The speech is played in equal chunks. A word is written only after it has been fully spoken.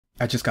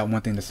I just got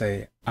one thing to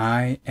say.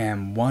 I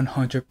am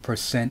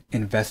 100%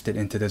 invested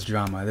into this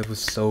drama. It was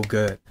so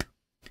good.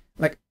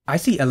 Like, I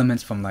see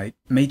elements from like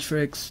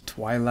Matrix,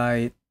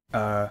 Twilight,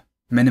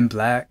 Men in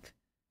Black.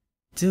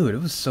 Dude,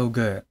 it was so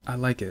good. I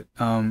like it.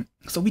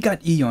 So we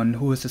got Eon,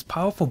 who is this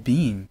powerful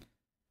being.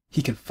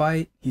 He can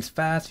fight, he's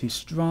fast, he's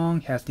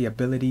strong, has the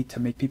ability to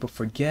make people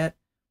forget,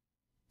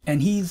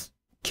 and he's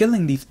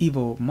killing these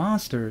evil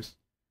monsters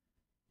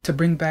to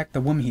bring back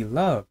the woman he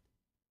loved,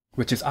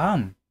 which is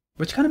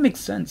which kind of makes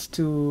sense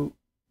to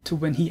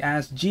when he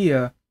asked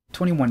Gia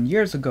 21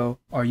 years ago,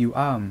 "Are you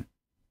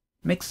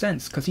Makes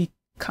sense, because he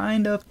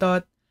kind of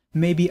thought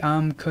maybe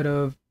could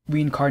have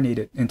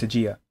reincarnated into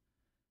Gia.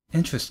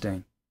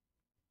 Interesting.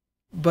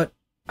 But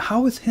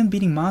how is him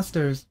beating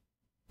monsters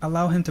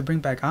allow him to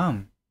bring back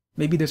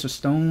Maybe there's a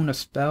stone, a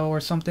spell,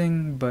 or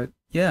something, but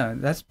yeah,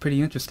 that's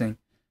pretty interesting.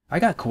 I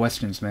got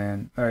questions,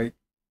 man. Alright,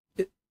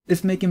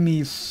 it's making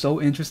me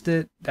so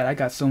interested that I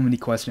got so many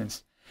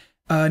questions.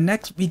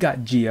 Next, we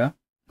got Gia,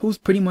 who's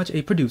pretty much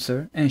a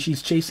producer, and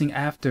she's chasing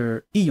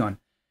after Eon.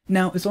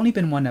 Now, it's only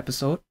been one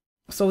episode,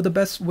 so the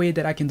best way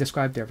that I can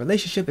describe their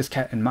relationship is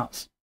cat and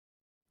mouse.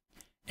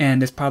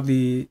 And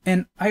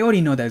I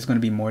already know that it's going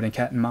to be more than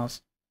cat and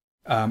mouse.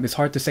 It's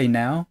hard to say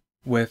now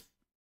with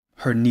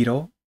her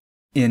needle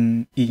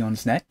in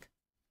Eon's neck.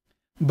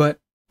 But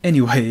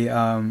anyway,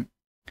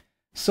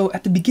 so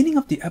at the beginning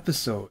of the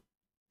episode,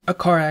 a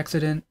car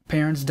accident,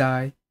 parents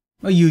die,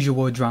 a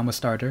usual drama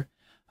starter.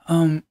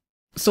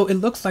 So it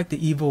looks like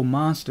the evil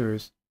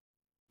monsters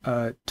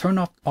turned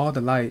off all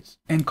the lights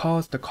and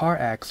caused the car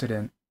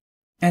accident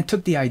and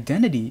took the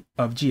identity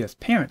of Gia's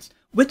parents,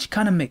 which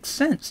kind of makes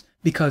sense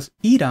because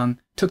Irang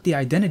took the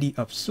identity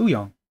of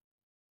Sooyoung.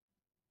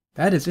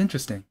 That is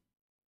interesting.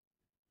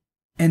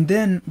 And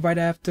then right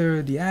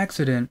after the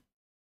accident,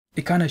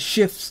 it kind of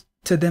shifts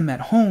to them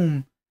at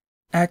home,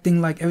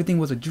 acting like everything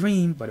was a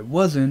dream, but it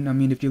wasn't. I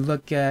mean, if you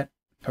look at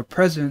her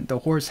present, the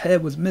horse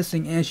head was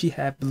missing and she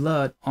had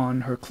blood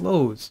on her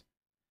clothes.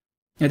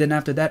 And then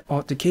after that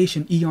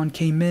altercation, Eon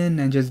came in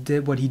and just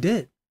did what he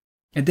did.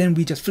 And then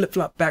we just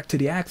flip-flopped back to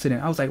the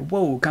accident. I was like,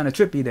 whoa, kind of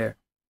trippy there.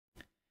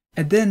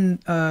 And then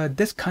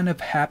this kind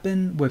of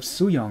happened with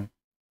Sooyoung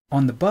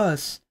on the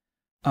bus.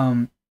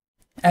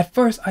 At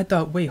first I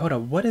thought, wait, hold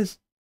up, what is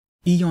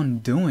Eon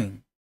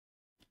doing?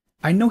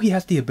 I know he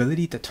has the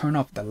ability to turn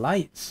off the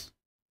lights.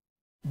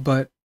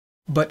 But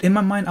in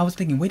my mind I was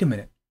thinking, wait a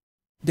minute.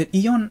 Did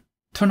Eon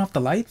turn off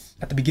the lights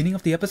at the beginning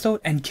of the episode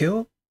and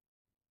kill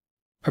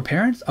her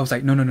parents? I was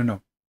like,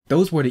 no.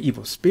 Those were the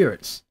evil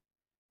spirits.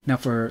 Now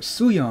for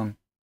Sooyoung,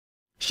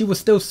 she was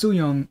still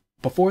Sooyoung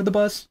before the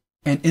bus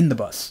and in the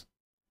bus.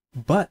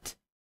 But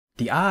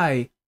the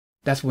eye,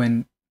 that's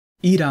when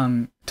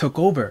Irang took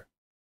over.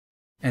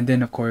 And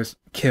then of course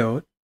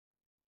killed.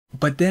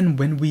 But then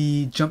when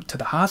we jumped to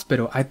the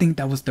hospital, I think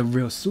that was the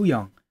real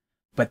Sooyoung.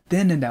 But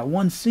then in that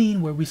one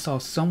scene where we saw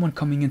someone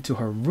coming into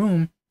her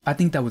room, I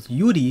think that was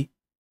Yuri.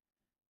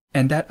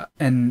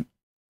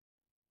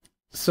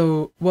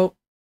 So, well,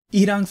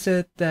 Irang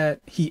said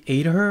that he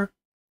ate her.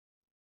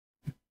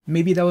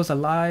 Maybe that was a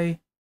lie.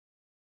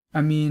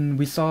 I mean,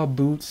 we saw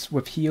boots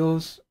with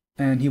heels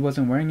and he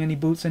wasn't wearing any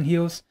boots and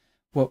heels.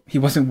 Well, he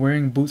wasn't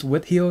wearing boots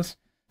with heels.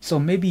 So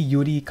maybe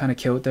Yuri kind of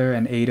killed her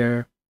and ate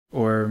her.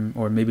 Or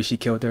maybe she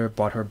killed her,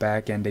 brought her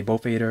back, and they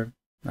both ate her.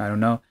 I don't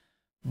know.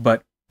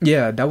 But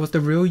yeah, that was the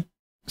real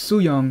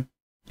Sooyoung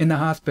in the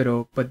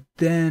hospital. But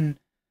then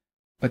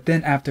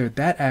after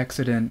that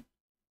accident,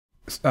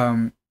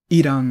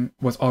 Irang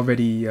was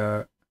already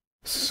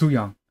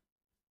Sooyoung.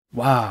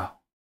 Wow.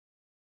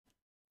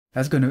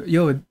 That's gonna,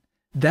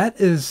 that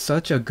is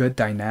such a good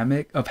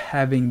dynamic of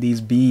having these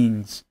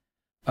beings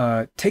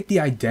take the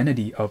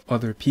identity of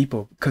other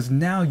people, because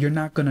now you're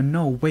not gonna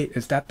know, wait,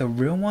 is that the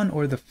real one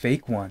or the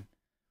fake one?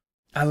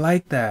 I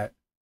like that.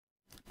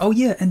 Oh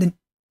yeah, and then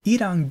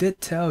Irang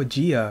did tell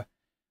Gia,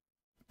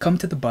 come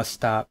to the bus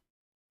stop,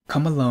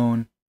 come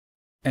alone,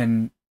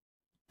 and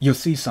you'll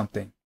see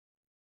something.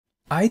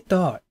 I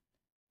thought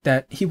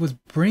that he was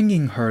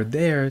bringing her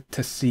there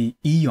to see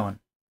Eon,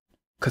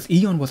 because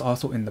Eon was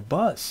also in the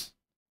bus.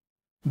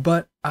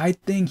 But I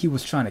think he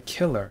was trying to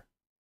kill her.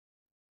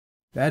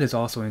 That is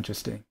also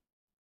interesting.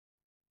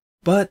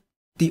 But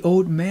the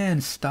old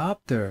man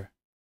stopped her.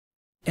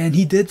 And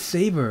he did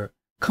save her.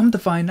 Come to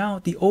find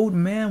out, the old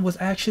man was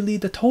actually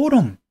the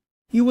totem.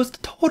 He was the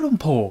totem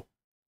pole.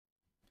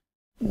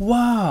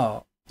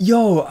 Wow.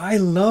 Yo, I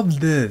love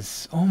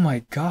this. Oh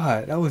my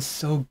god, that was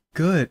so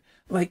good.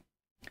 Like,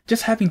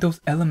 just having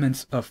those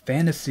elements of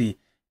fantasy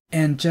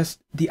and just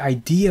the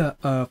idea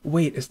of,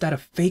 wait, is that a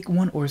fake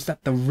one or is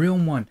that the real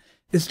one?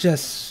 It's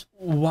just,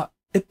 what?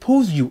 It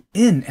pulls you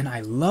in, and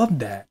I love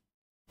that.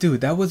 Dude,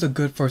 that was a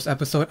good first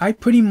episode. I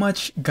pretty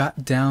much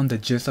got down the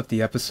gist of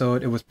the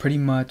episode. It was pretty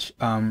much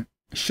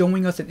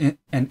showing us an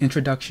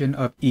introduction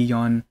of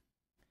Eon,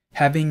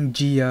 having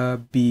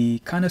Gia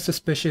be kind of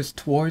suspicious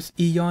towards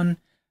Eon,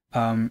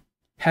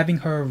 having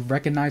her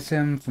recognize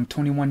him from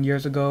 21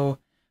 years ago,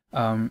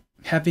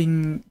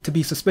 having to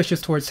be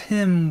suspicious towards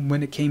him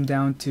when it came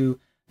down to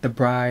the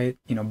bride,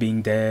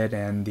 being dead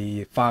and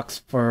the fox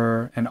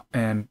fur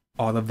and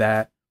all of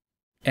that.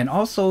 And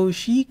also,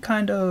 she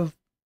kind of,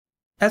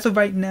 as of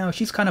right now,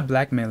 she's kind of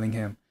blackmailing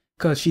him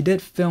because she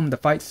did film the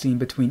fight scene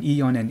between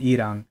Ion and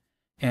Irang,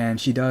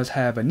 and she does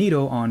have a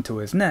needle onto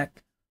his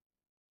neck.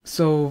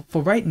 So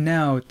for right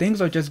now,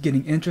 things are just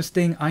getting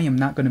interesting. I am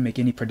not going to make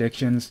any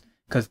predictions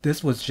because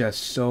this was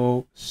just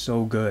so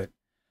good.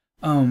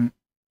 I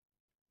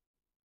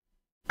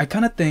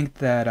kind of think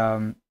that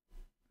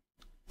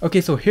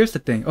okay, so here's the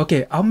thing.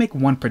 Okay, I'll make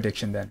one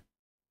prediction then.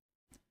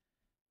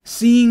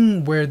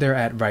 Seeing where they're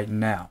at right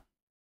now,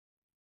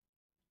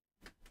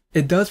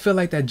 it does feel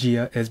like that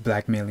Gia is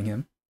blackmailing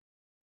him.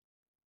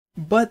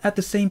 But at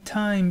the same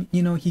time,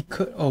 he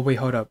could... Oh, wait,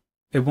 hold up.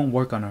 It won't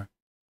work on her.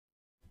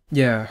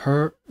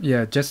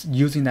 Yeah, just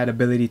using that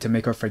ability to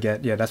make her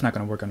forget. Yeah, that's not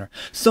going to work on her.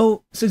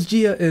 So, since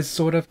Gia is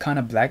sort of kind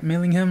of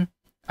blackmailing him,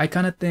 I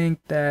kind of think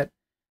that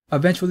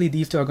eventually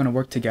these two are going to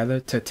work together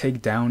to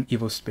take down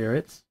evil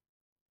spirits.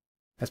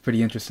 That's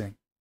pretty interesting.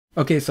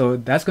 Okay, so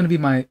that's going to be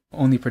my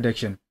only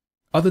prediction.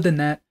 Other than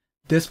that,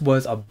 this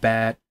was a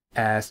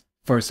bad-ass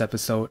first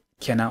episode.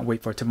 Cannot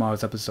wait for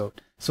tomorrow's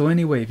episode. So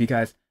anyway, if you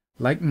guys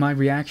like my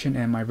reaction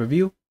and my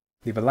review,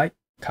 leave a like,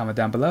 comment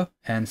down below,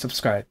 and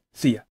subscribe.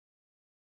 See ya.